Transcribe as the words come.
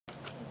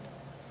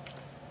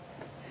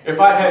If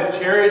I had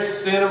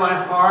cherished sin in my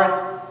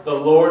heart, the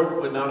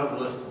Lord would not have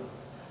listened.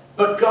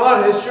 But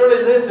God has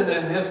surely listened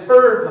and has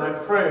heard my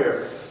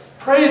prayer.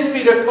 Praise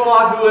be to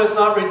God who has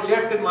not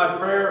rejected my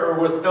prayer or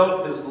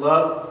withheld his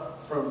love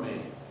from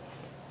me.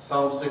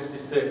 Psalm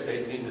 66,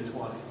 18 to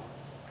 20.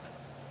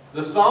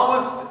 The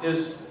psalmist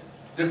is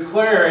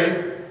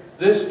declaring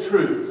this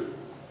truth.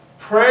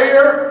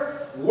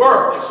 Prayer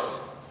works.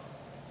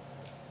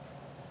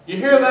 You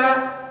hear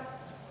that?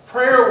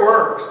 Prayer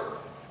works.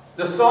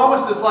 The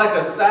psalmist is like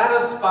a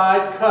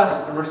satisfied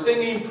customer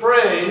singing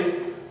praise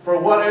for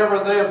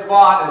whatever they have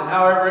bought and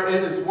however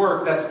it has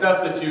worked. That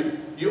stuff that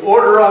you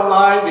order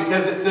online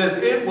because it says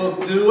it will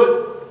do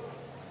it.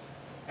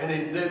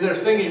 And they're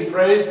singing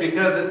praise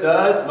because it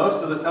does.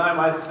 Most of the time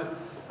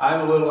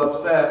I'm a little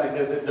upset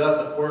because it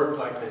doesn't work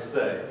like they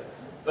say.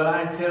 But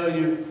I tell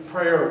you,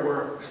 prayer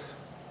works.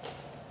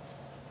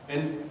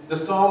 And the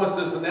psalmist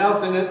is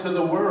announcing it to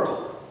the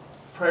world.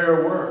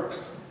 Prayer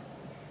works.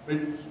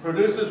 It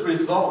produces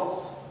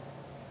results.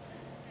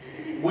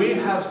 We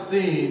have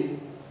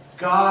seen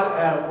God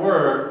at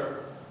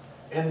work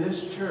in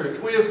this church.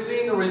 We have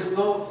seen the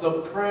results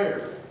of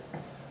prayer.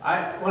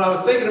 When I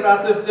was thinking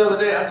about this the other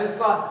day, I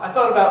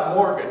thought about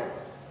Morgan.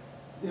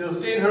 You know,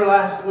 seeing her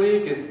last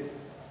week and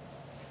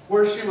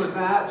where she was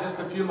at just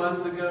a few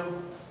months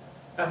ago.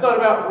 I thought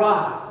about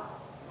Rod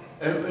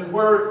and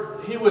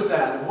where he was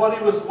at and what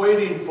he was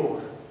waiting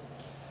for.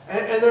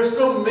 And there's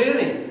so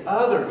many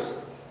others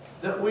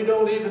that we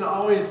don't even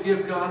always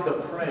give God the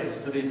praise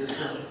that he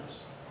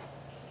deserves.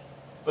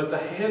 But the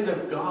hand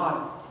of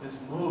God is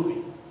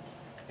moving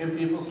in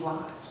people's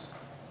lives.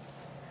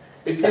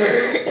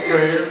 Because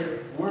prayer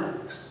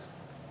works.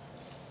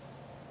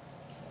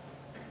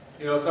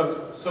 You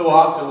know, so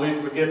often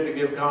we forget to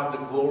give God the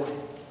glory.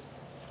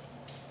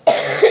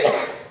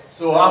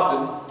 So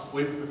often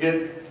we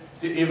forget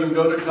to even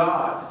go to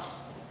God.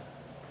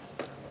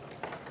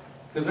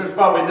 Because there's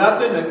probably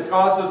nothing that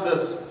causes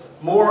us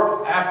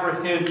more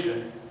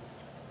apprehension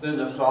than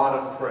the thought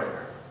of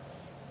prayer.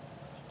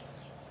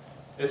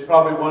 It's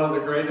probably one of the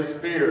greatest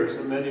fears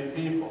of many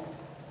people.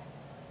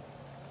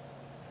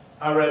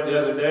 I read the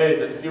other day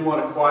that if you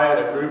want to quiet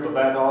a group of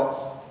adults,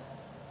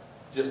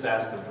 just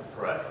ask them to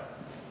pray.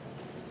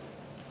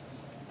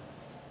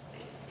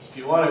 If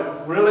you want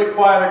to really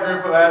quiet a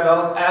group of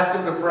adults, ask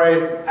them to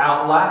pray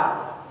out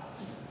loud.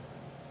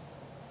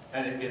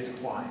 And it gets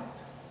quiet.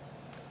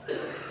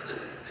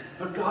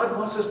 But God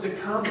wants us to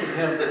come to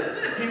him.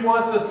 He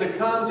wants us to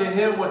come to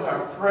him with our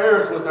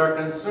prayers, with our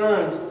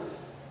concerns,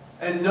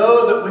 and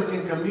know that we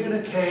can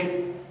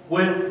communicate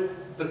with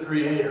the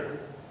Creator.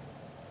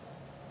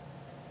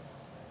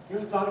 You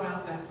ever thought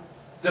about that?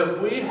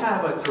 That we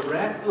have a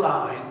direct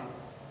line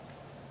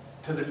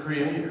to the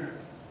Creator,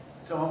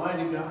 to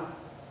Almighty God.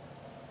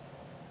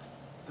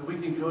 That we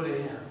can go to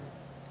him.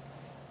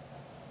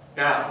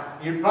 Now,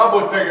 you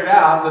probably figured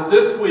out that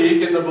this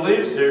week in the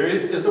Believe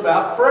series is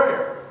about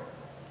prayer.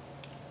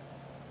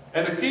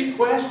 And the key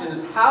question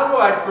is, how do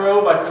I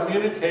grow by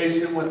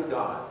communication with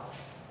God?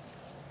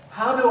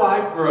 How do I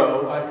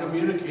grow by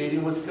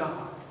communicating with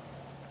God?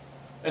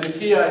 And the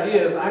key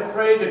idea is, I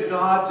pray to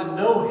God to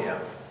know him,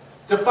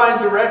 to find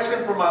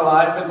direction for my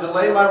life, and to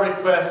lay my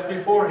requests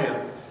before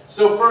him.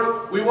 So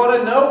first, we want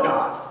to know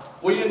God.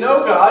 Well, you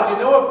know God,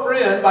 you know a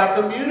friend by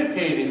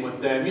communicating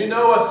with them. You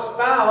know a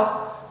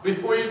spouse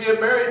before you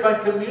get married by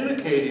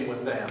communicating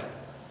with them.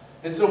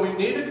 And so we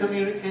need to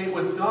communicate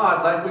with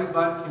God like we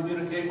might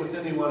communicate with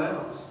anyone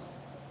else.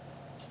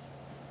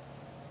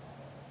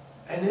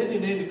 And then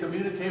you need to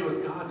communicate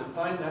with God to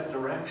find that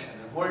direction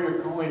and where you're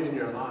going in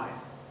your life.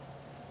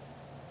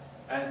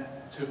 And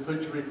to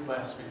put your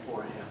requests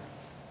before him.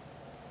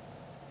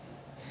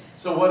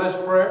 So what is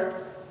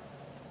prayer?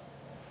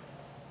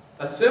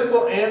 A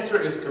simple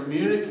answer is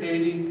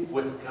communicating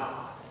with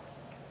God.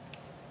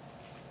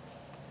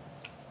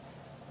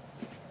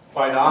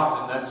 Quite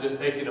often, that's just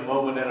taking a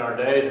moment in our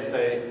day to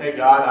say, hey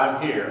God,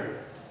 I'm here.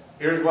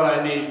 Here's what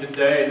I need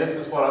today. This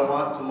is what I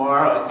want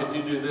tomorrow. And could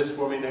you do this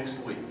for me next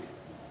week?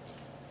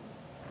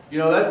 You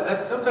know,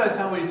 that's sometimes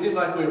how we seem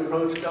like we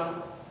approach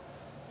God.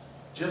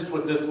 Just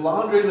with this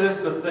laundry list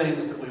of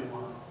things that we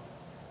want.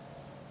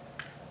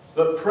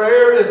 But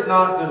prayer is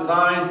not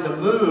designed to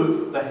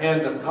move the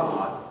hand of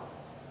God,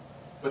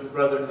 but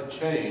rather to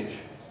change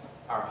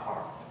our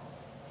heart.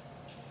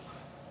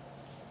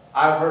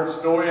 I've heard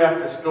story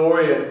after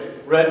story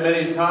and read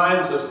many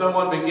times of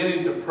someone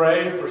beginning to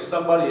pray for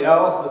somebody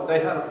else that they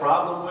had a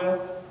problem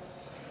with.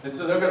 And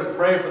so they're going to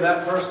pray for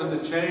that person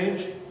to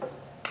change,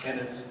 and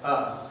it's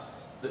us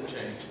that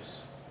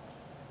changes.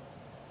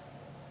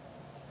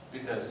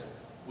 Because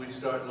we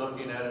start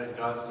looking at it and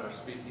God starts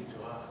speaking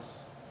to us,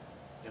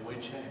 and we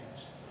change.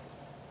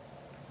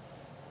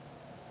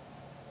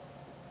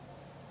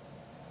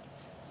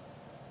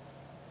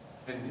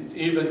 And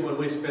even when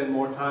we spend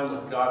more time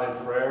with God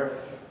in prayer,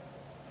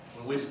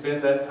 when we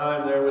spend that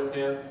time there with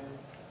him,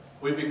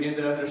 we begin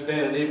to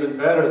understand even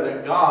better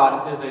that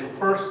God is a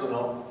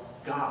personal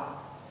God.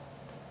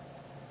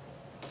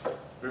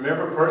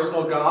 Remember,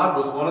 personal God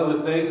was one of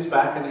the things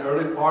back in the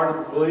early part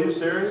of the Believe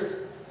series.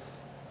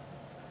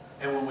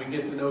 And when we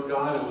get to know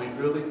God and we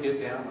really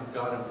get down with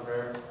God in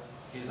prayer,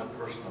 He's a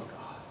personal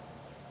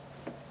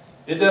God.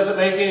 It doesn't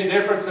make any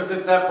difference if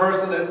it's that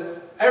person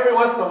that every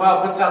once in a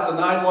while puts out the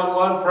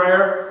 911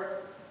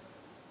 prayer,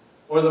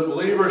 or the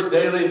believer's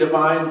daily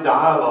divine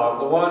dialogue,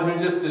 the one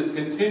who just is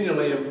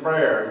continually in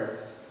prayer,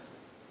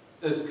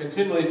 is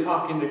continually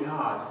talking to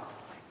God.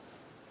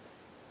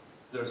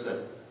 There's an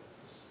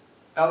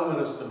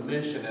element of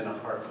submission in a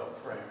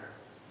heartfelt prayer.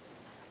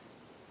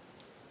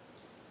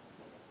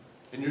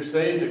 And you're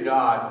saying to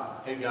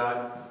God, hey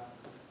God,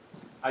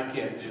 I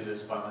can't do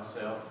this by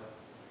myself.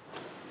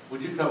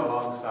 Would you come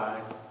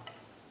alongside?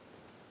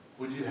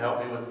 Would you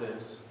help me with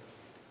this?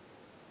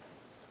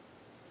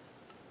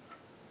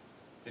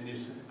 And you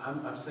say,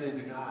 I'm saying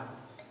to God,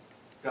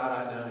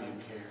 God, I know you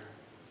care.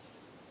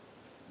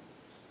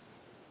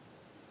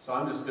 So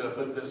I'm just going to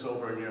put this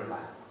over in your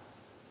lap.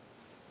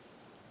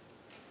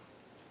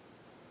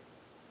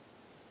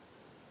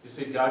 You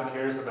see, God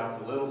cares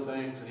about the little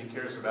things and He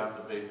cares about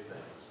the big things.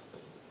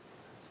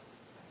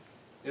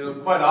 You know,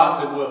 quite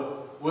often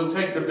we'll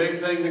take the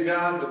big thing to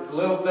God, but the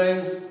little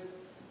things,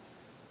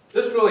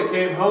 this really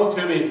came home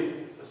to me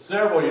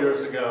several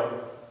years ago.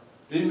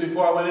 Even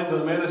before I went into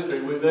the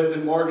ministry, we lived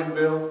in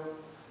Morganville.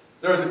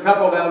 There was a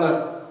couple down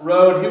the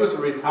road. He was a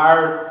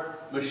retired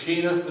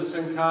machinist of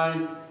some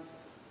kind.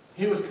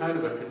 He was kind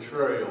of a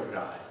contrarian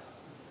guy.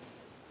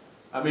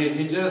 I mean,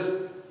 he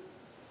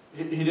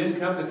didn't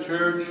come to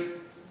church.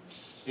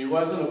 He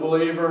wasn't a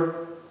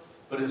believer,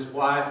 but his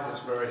wife was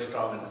very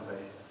strong in the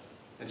faith.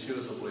 And she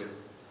was a believer.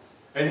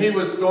 And he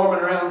was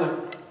storming around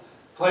the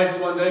place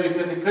one day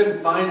because he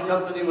couldn't find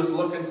something he was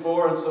looking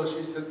for, and so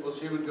she said, well,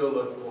 she would go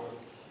look for it.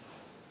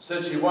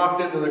 Said she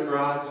walked into the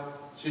garage,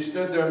 she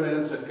stood there a minute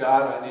and said,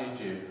 God, I need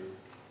you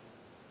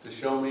to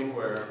show me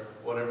where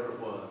whatever it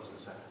was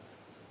is at.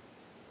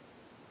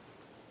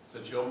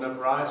 Said she opened up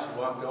her eyes, she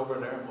walked over,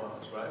 and there it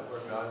was, right where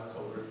God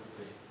told her to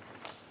be.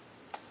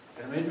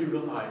 And it made me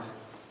realize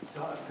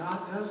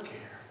God does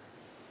care.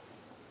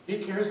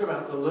 He cares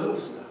about the little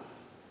stuff.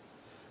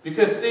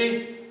 Because,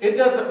 see, it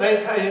doesn't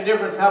make any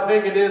difference how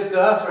big it is to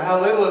us or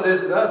how little it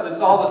is to us.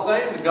 It's all the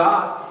same to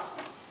God.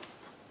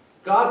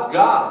 God's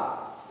God.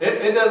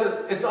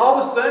 It's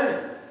all the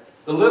same.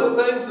 The little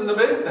things and the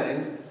big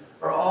things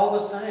are all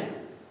the same.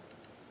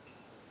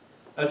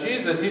 Now,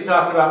 Jesus, He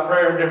talked about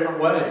prayer in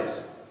different ways.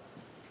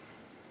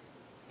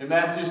 In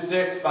Matthew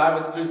 6,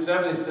 5 through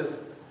 7, He says,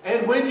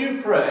 and when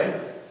you pray,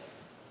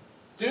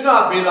 do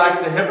not be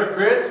like the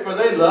hypocrites, for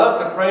they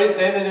love to pray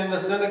standing in the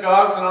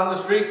synagogues and on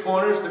the street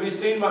corners to be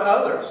seen by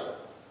others.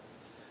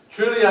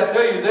 Truly, I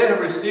tell you, they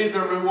have received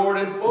their reward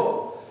in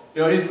full.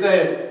 You know, He's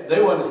saying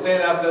they wanted to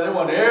stand out there. They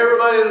wanted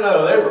everybody to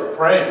know they were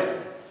praying.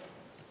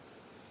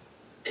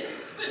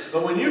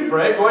 But when you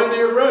pray, go into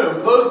your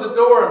room, close the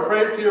door, and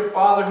pray to your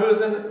Father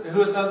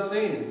who is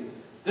unseen.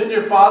 Then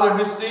your Father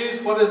who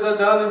sees what is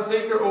done in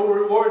secret will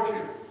reward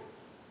you.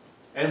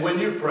 And when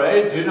you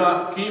pray, do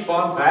not keep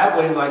on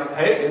babbling like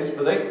pagans,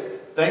 for they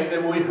think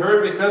that we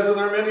heard because of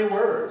their many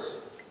words.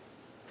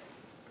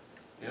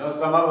 You know,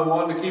 some of them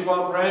wanted to keep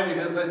on praying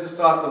because they just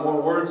thought the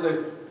more words they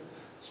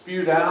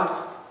spewed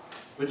out.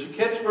 But you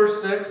catch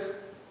verse 6.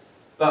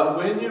 But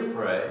when you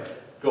pray,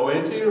 go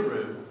into your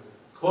room,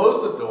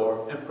 close the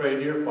door, and pray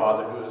to your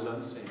Father who is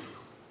unseen.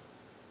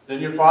 Then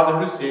your Father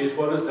who sees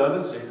what is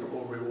done in secret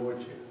will reward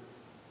you.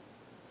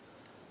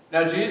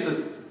 Now,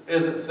 Jesus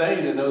isn't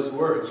saying in those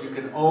words, you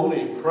can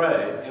only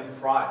pray in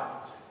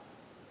private.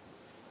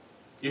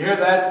 You hear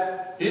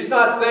that? He's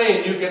not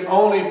saying you can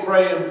only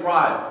pray in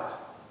private.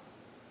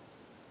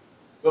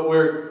 But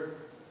we're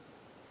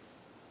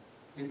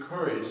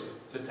encouraged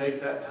to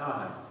take that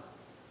time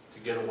to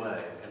get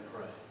away and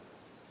pray.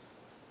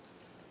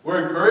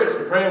 We're encouraged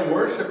to pray and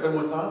worship and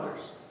with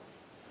others.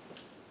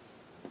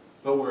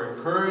 But we're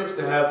encouraged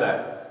to have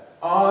that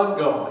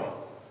ongoing,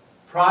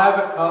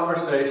 private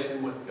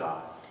conversation with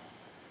God.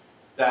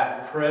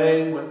 That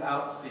praying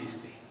without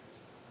ceasing.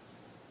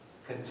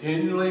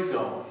 Continually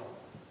going.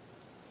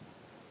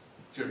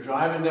 As you're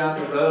driving down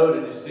the road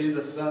and you see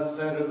the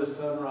sunset or the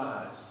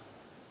sunrise.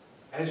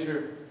 As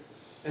you're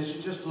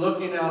just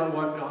looking out at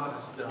what God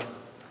has done.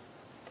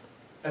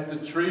 At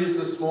the trees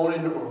this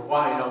morning that were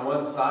white on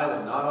one side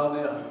and not on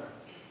the other.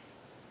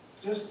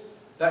 Just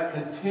that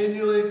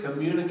continually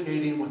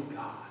communicating with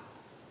God.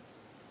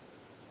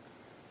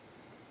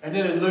 And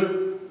then in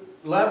Luke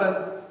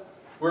 11,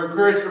 we're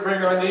encouraged to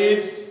bring our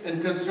needs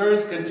and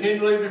concerns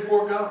continually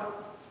before God.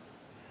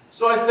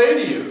 So I say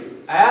to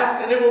you,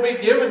 ask and it will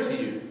be given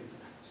to you.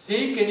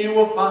 Seek and you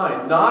will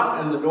find. Knock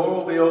and the door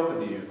will be open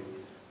to you.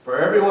 For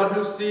everyone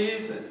who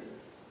sees and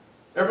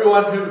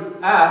everyone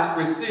who asks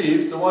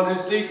receives. The one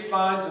who seeks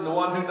finds, and the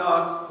one who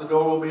knocks, the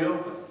door will be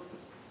open.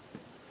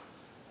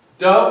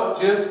 Don't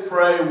just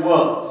pray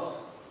once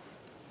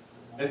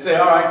and say,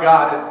 all right,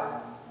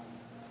 God,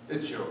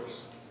 it's yours.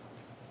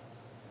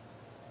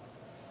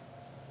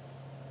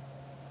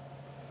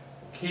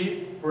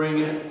 Keep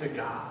bringing it to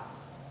God.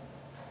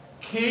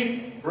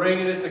 Keep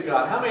bringing it to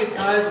God. How many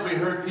times have we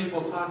heard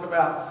people talk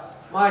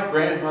about, my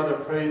grandmother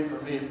prayed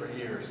for me for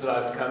years that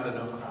I've come to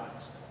know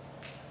Christ?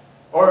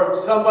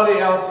 or somebody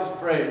else has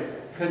prayed,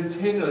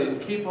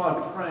 continually keep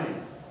on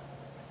praying.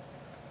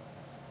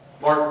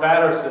 Mark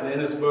Batterson, in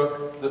his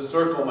book, The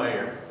Circle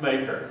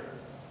Maker,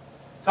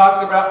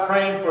 talks about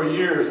praying for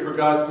years for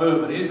God's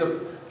movement. He's a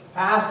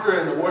pastor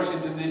in the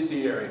Washington,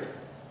 D.C. area.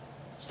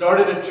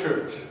 Started a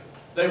church.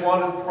 They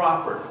wanted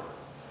property.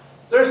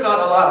 There's not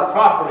a lot of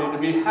property to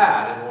be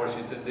had in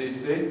Washington,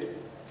 D.C.,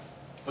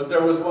 but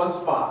there was one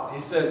spot.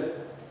 He said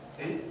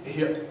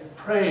he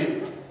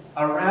prayed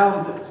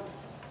around it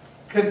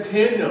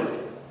continually.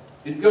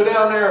 He'd go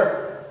down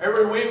there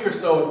every week or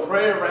so and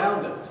pray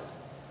around it.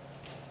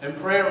 And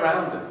pray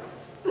around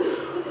it,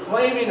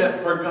 claiming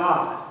it for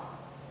God.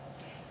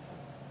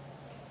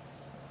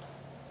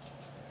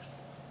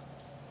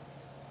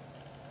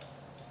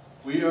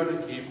 We are to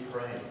keep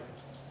praying.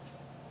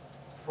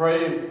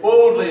 Praying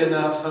boldly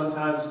enough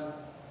sometimes.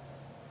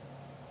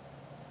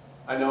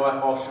 I know I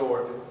fall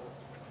short in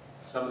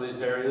some of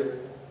these areas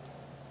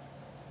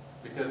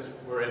because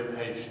we're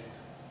impatient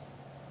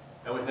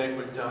and we think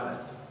we've done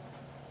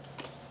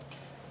it.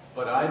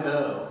 But I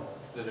know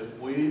that if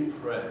we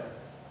pray,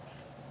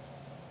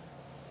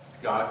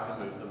 God can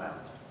move the mountain.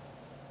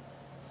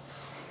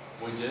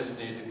 We just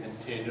need to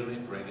continually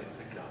bring it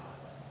to God.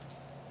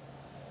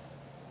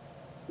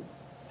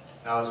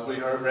 Now, as we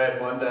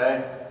read one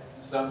day,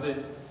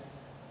 something,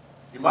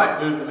 you might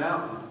move the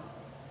mountain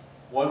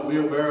one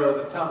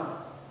wheelbarrow at a time,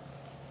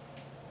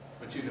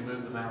 but you can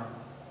move the mountain.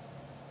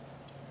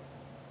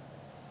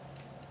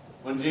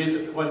 When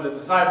the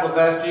disciples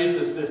asked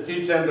Jesus to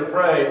teach them to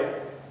pray,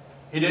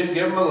 he didn't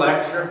give them a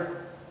lecture.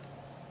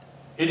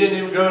 He didn't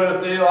even go to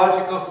a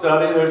theological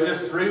study. There's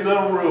just 3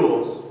 little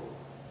rules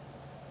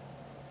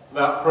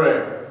about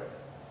prayer.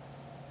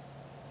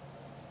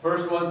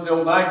 First one's the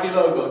old Nike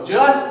logo.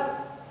 Just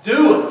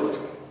do it.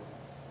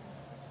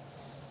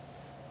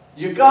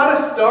 You got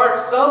to start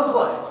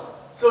someplace.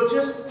 So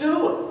just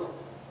do it.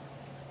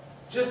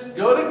 Just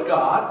go to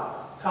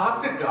God,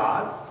 talk to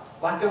God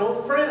like an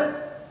old friend,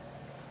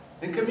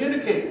 and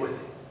communicate with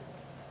Him.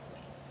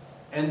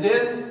 And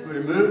then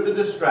remove the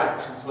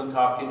distractions when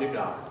talking to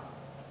God.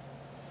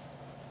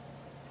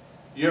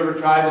 You ever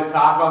tried to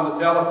talk on the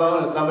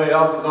telephone and somebody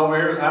else is over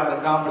here is having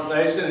a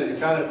conversation and you're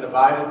kind of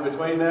divided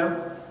between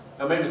them?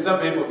 Now maybe some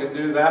people can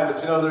do that,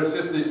 but you know there's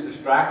just these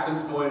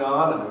distractions going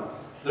on and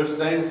there's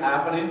things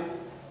happening.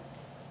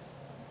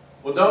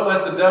 Well, don't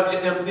let the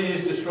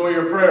WMDs destroy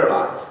your prayer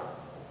life.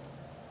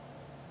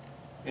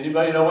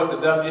 Anybody know what the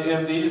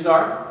WMDs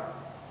are?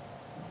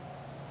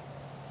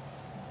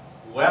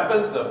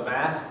 Weapons of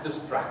mass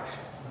distraction.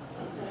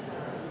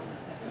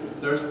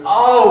 There's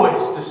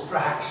always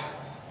distractions.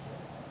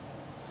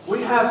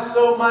 We have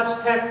so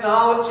much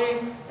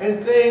technology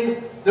and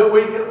things that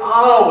we can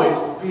always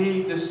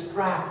be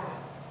distracted.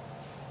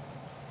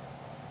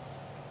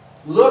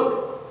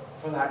 Look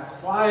for that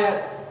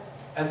quiet,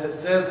 as it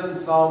says in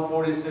Psalm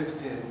 46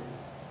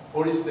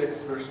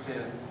 verse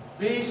 10.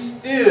 Be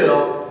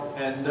still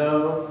and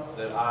know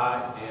that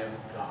I am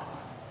God.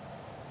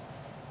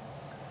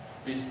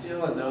 Be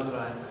still and know that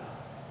I am God.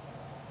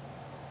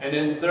 And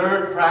in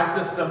third,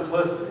 practice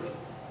simplicity.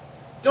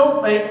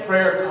 Don't make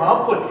prayer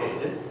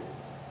complicated.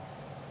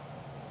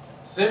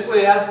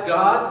 Simply ask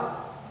God,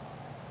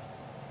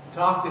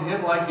 talk to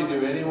Him like you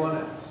do anyone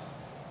else.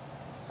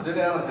 Sit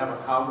down and have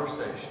a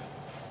conversation.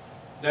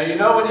 Now you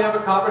know when you have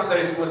a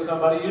conversation with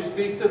somebody, you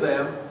speak to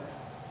them,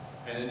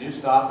 and then you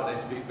stop and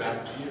they speak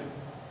back to you.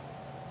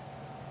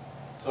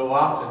 So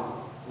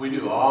often, we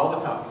do all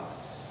the talking,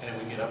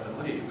 and we get up and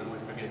leave, and we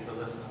forget to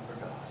listen for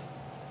God.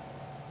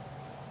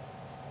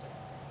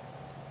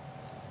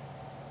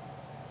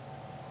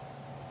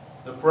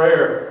 The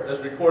prayer as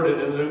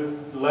recorded in Luke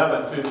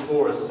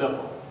 11:2-4 is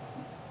simple.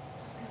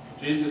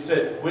 Jesus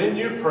said, when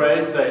you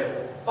pray,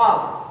 say,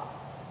 Father,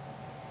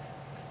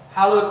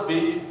 hallowed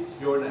be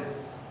your name.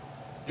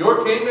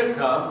 Your kingdom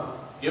come.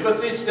 Give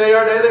us each day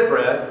our daily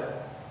bread.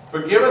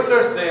 Forgive us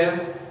our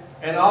sins,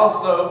 and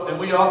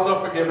we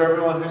also forgive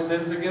everyone who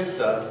sins against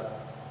us,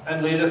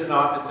 and lead us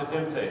not into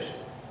temptation.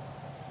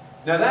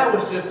 Now that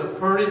was just a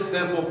pretty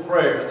simple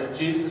prayer that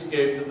Jesus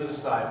gave to the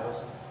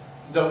disciples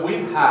that we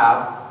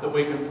have, that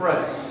we can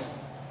pray.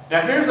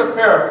 Now here's a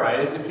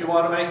paraphrase if you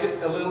want to make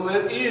it a little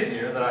bit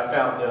easier that I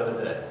found the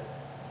other day.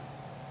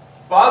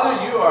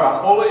 Father, you are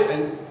holy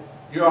and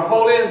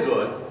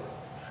good.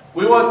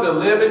 We want to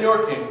live in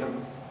your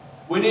kingdom.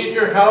 We need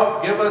your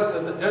help. Give us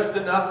just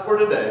enough for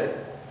today.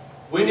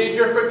 We need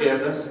your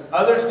forgiveness.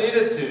 Others need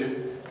it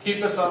too.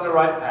 Keep us on the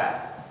right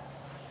path.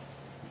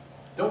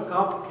 Don't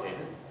complicate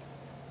it.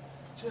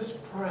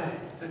 Just pray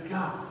to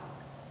God.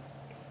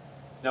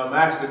 Now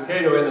Max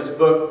Lucado in his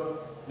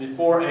book,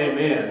 Before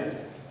Amen,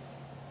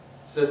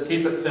 says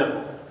keep it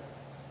simple.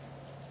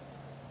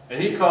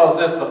 And he calls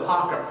this the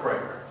pocket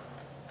prayer.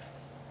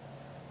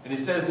 And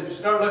he says if you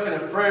start looking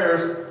at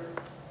prayers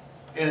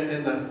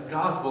in the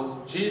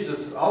gospel,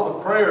 Jesus, all the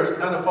prayers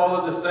kind of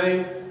follow the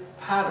same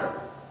pattern.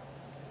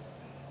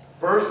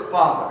 First,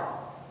 Father.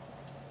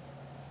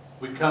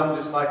 We come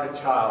just like a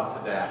child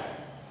to Dad.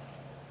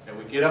 And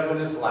we get up in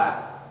his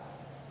lap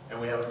and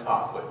we have a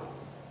talk with him.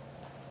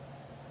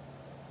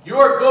 You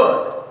are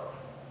good.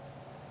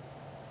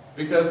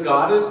 Because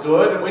God is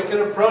good and we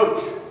can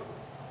approach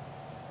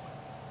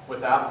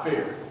without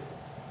fear.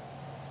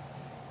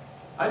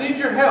 I need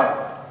your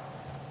help.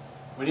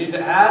 We need to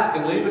ask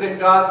and leave it in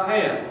God's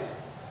hands.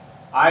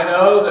 I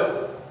know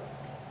that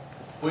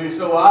we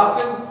so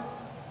often,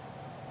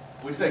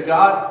 we say,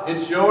 God,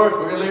 it's yours,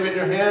 we're going to leave it in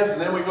your hands, and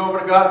then we go over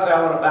to God and say,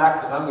 I want it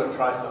back because I'm going to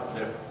try something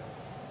different.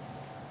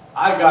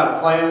 I got a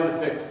plan to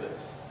fix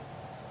this.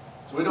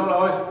 So we don't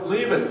always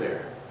leave it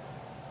there.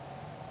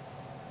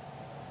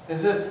 It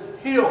says,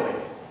 heal me.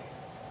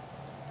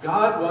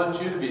 God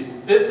wants you to be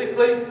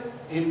physically,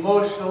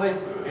 emotionally,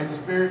 and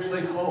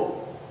spiritually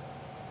whole.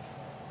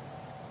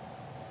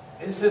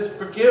 And it says,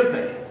 forgive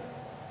me.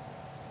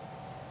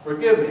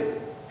 Forgive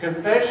me.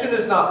 Confession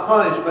is not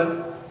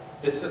punishment.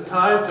 It's a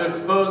time to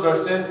expose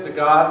our sins to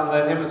God and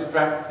let Him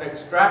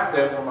extract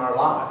them from our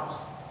lives.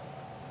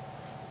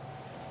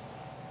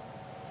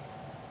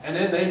 And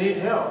then they need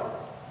help.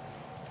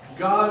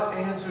 God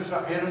answers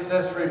our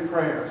intercessory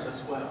prayers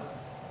as well.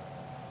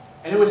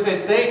 And we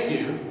say, thank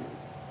you.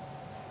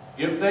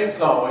 Give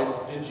thanks always.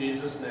 In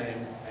Jesus'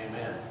 name,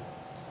 amen.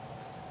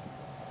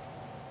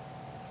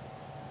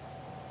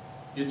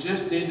 You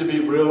just need to be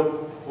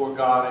real before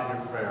God in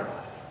your prayer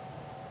life.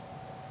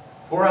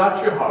 Pour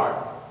out your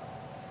heart.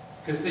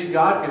 Because see,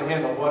 God can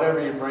handle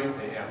whatever you bring to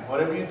Him.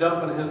 Whatever you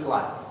dump in His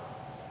lap.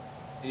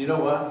 And you know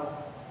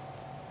what?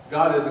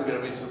 God isn't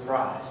going to be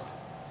surprised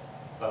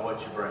by what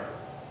you bring.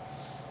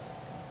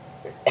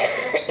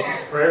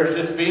 Prayer is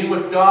just being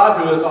with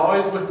God who is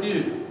always with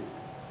you.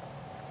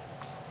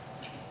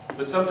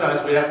 But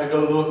sometimes we have to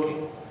go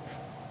looking.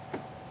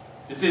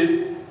 You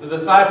see, the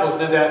disciples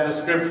did that in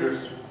the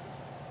Scriptures.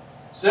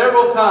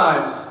 Several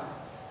times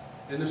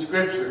in the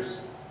Scriptures,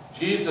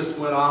 Jesus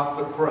went off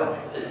to pray.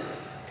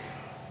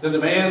 The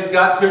demands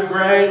got too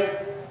great.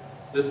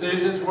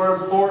 Decisions were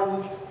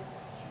important.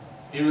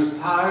 He was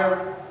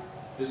tired.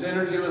 His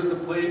energy was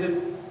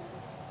depleted.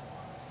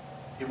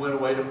 He went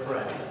away to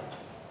pray.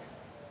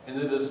 And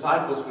the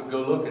disciples would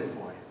go looking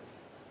for him.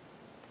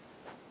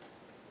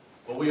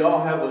 Well, we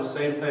all have those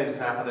same things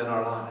happen in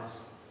our lives.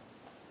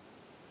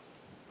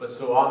 But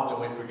so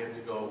often we forget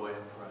to go away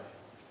and pray.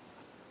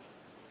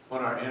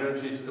 When our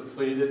energy is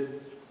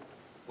depleted,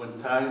 when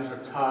times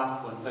are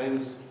tough, when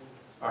things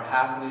are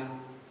happening,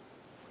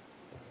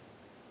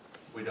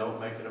 we don't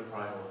make it a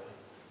priority.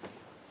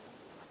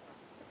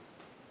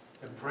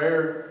 And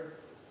prayer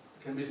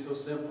can be so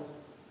simple.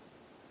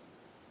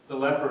 The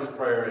leper's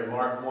prayer in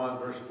Mark 1,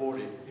 verse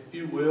 40. If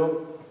you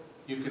will,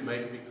 you can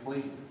make me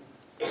clean.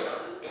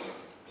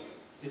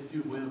 If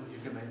you will, you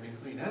can make me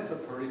clean. That's a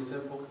pretty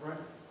simple prayer.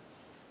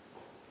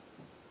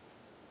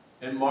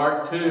 In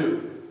Mark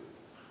 2,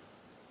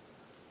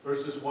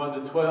 verses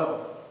 1 to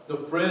 12, the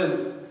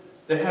friends,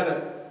 they had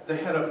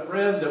a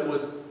friend that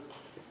was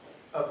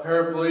a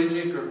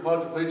paraplegic or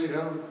quadriplegic,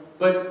 I don't know,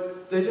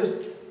 but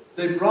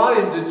they brought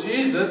him to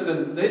Jesus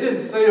and they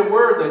didn't say a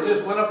word. They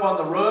just went up on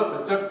the roof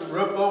and took the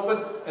roof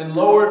open and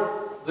lowered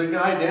the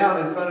guy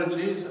down in front of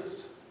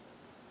Jesus.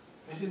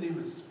 They didn't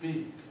even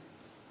speak.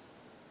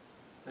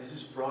 They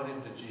just brought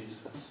him to Jesus.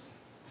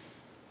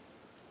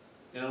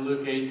 In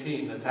Luke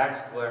 18, the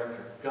tax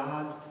collector,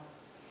 God,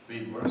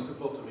 be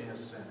merciful to me, a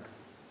sinner.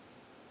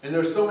 And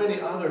there's so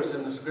many others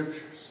in the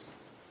Scriptures.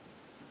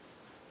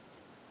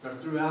 They're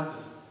throughout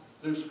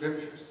through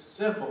Scriptures.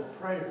 Simple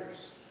prayers.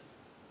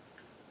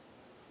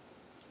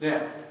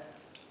 Now,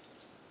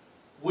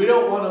 we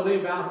don't want to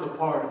leave out the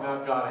part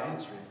about God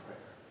answering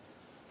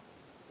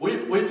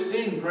prayer. We've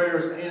seen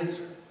prayers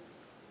answered.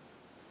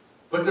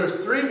 But there's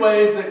 3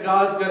 ways that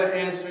God's going to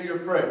answer your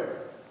prayer.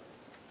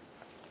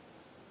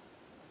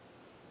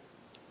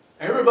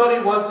 Everybody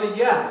wants a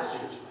yes,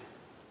 usually.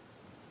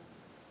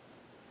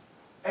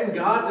 And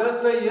God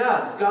does say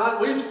yes.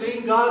 We've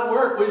seen God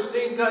work. We've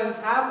seen things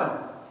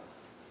happen.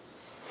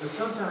 But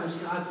sometimes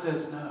God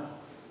says no.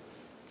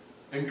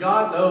 And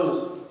God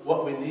knows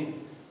what we need.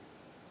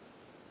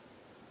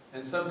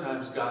 And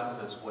sometimes God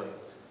says wait.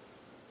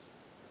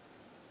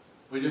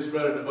 We just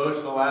read a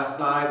devotional last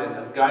night in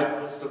the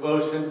Guidepost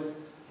devotion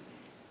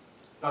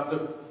about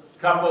the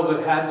couple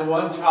that had the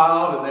one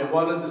child and they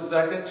wanted the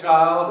second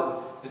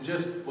child and it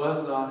just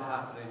was not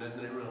happening, and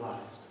they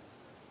realized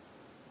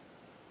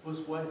it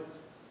was wait.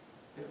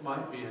 It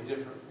might be a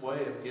different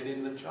way of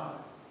getting the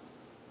child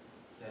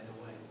than to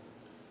wait.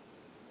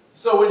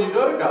 So when you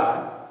go to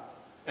God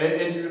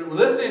and you're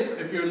listening,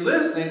 if you're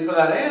listening for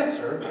that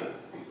answer,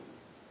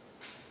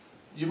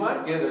 you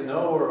might get a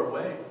no or a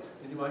wait,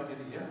 and you might get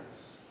a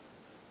yes.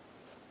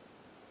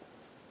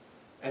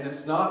 And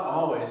it's not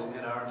always in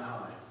our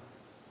time.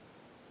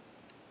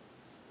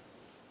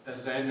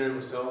 As Andrew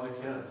was telling the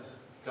kids,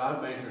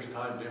 God measures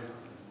time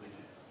differently than we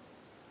do.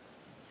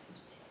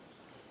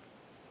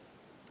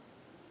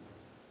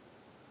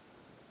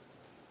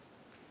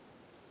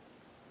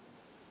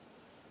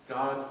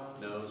 God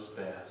knows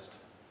best,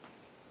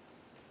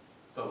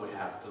 but we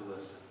have to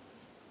listen.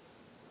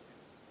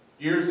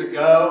 Years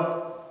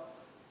ago,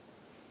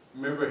 I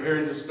remember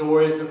hearing the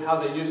stories of how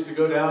they used to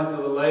go down to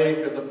the lake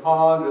or the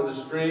pond or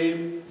the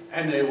stream,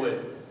 and they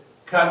would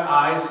cut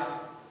ice,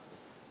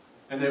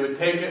 and they would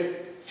take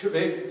it,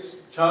 big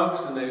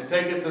chunks, and they would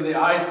take it to the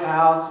ice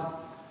house,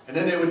 and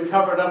then they would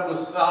cover it up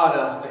with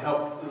sawdust to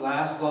help it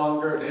last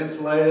longer and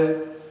insulate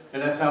it,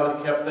 and that's how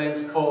they kept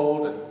things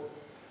cold. And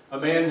a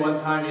man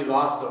one time, he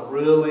lost a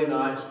really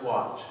nice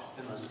watch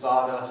in the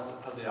sawdust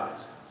of the ice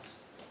house.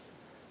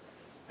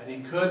 And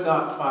he could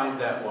not find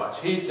that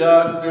watch. He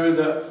dug through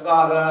the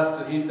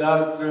sawdust, and he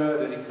dug through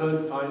it, and he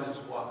couldn't find his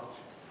watch.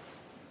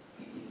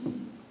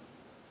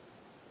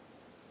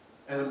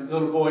 And a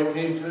little boy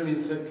came to him and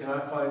said, "Can I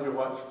find your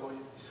watch for you?"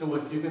 He said,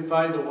 "Well, if you can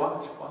find the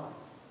watch, fine."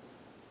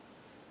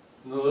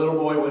 And the little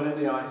boy went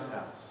in the ice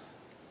house.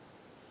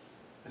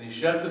 And he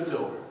shut the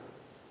door.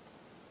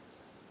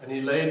 And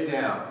he laid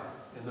down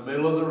in the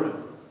middle of the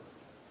room.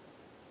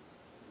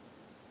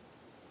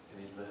 And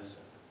he listened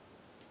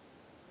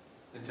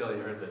until he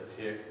heard the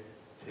tick,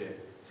 tick,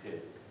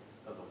 tick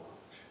of the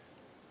watch.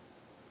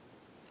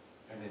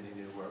 And then he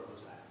knew where it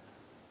was at.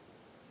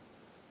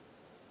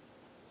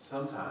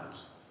 Sometimes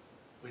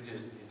we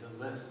just need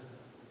to listen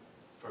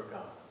for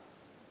God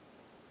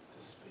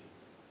to speak.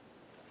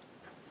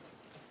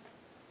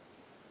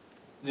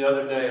 The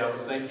other day I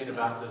was thinking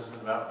about this and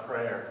about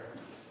prayer.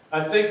 I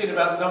was thinking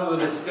about some of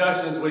the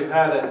discussions we've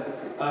had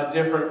at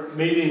different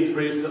meetings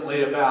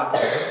recently about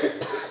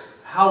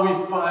how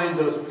we find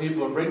those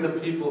people, bring the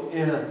people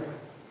in.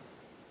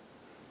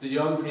 The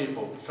young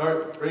people,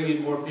 start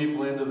bringing more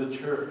people into the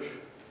church.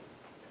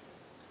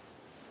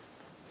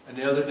 And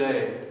the other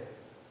day,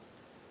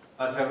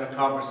 I was having a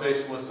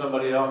conversation with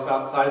somebody else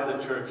outside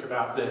the church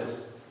about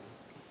this.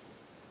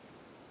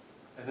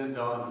 And then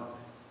dawned on me.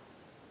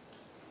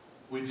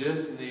 We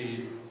just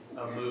need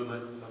a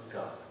movement of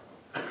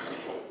God.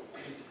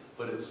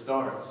 But it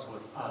starts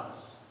with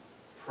us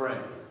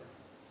praying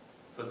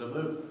for the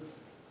movement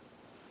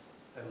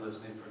and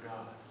listening for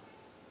God.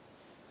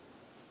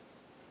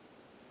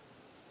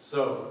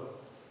 So,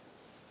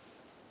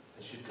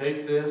 as you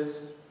take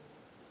this,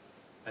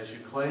 as you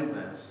claim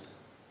this,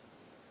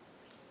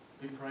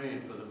 be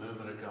praying for the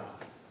movement of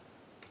God.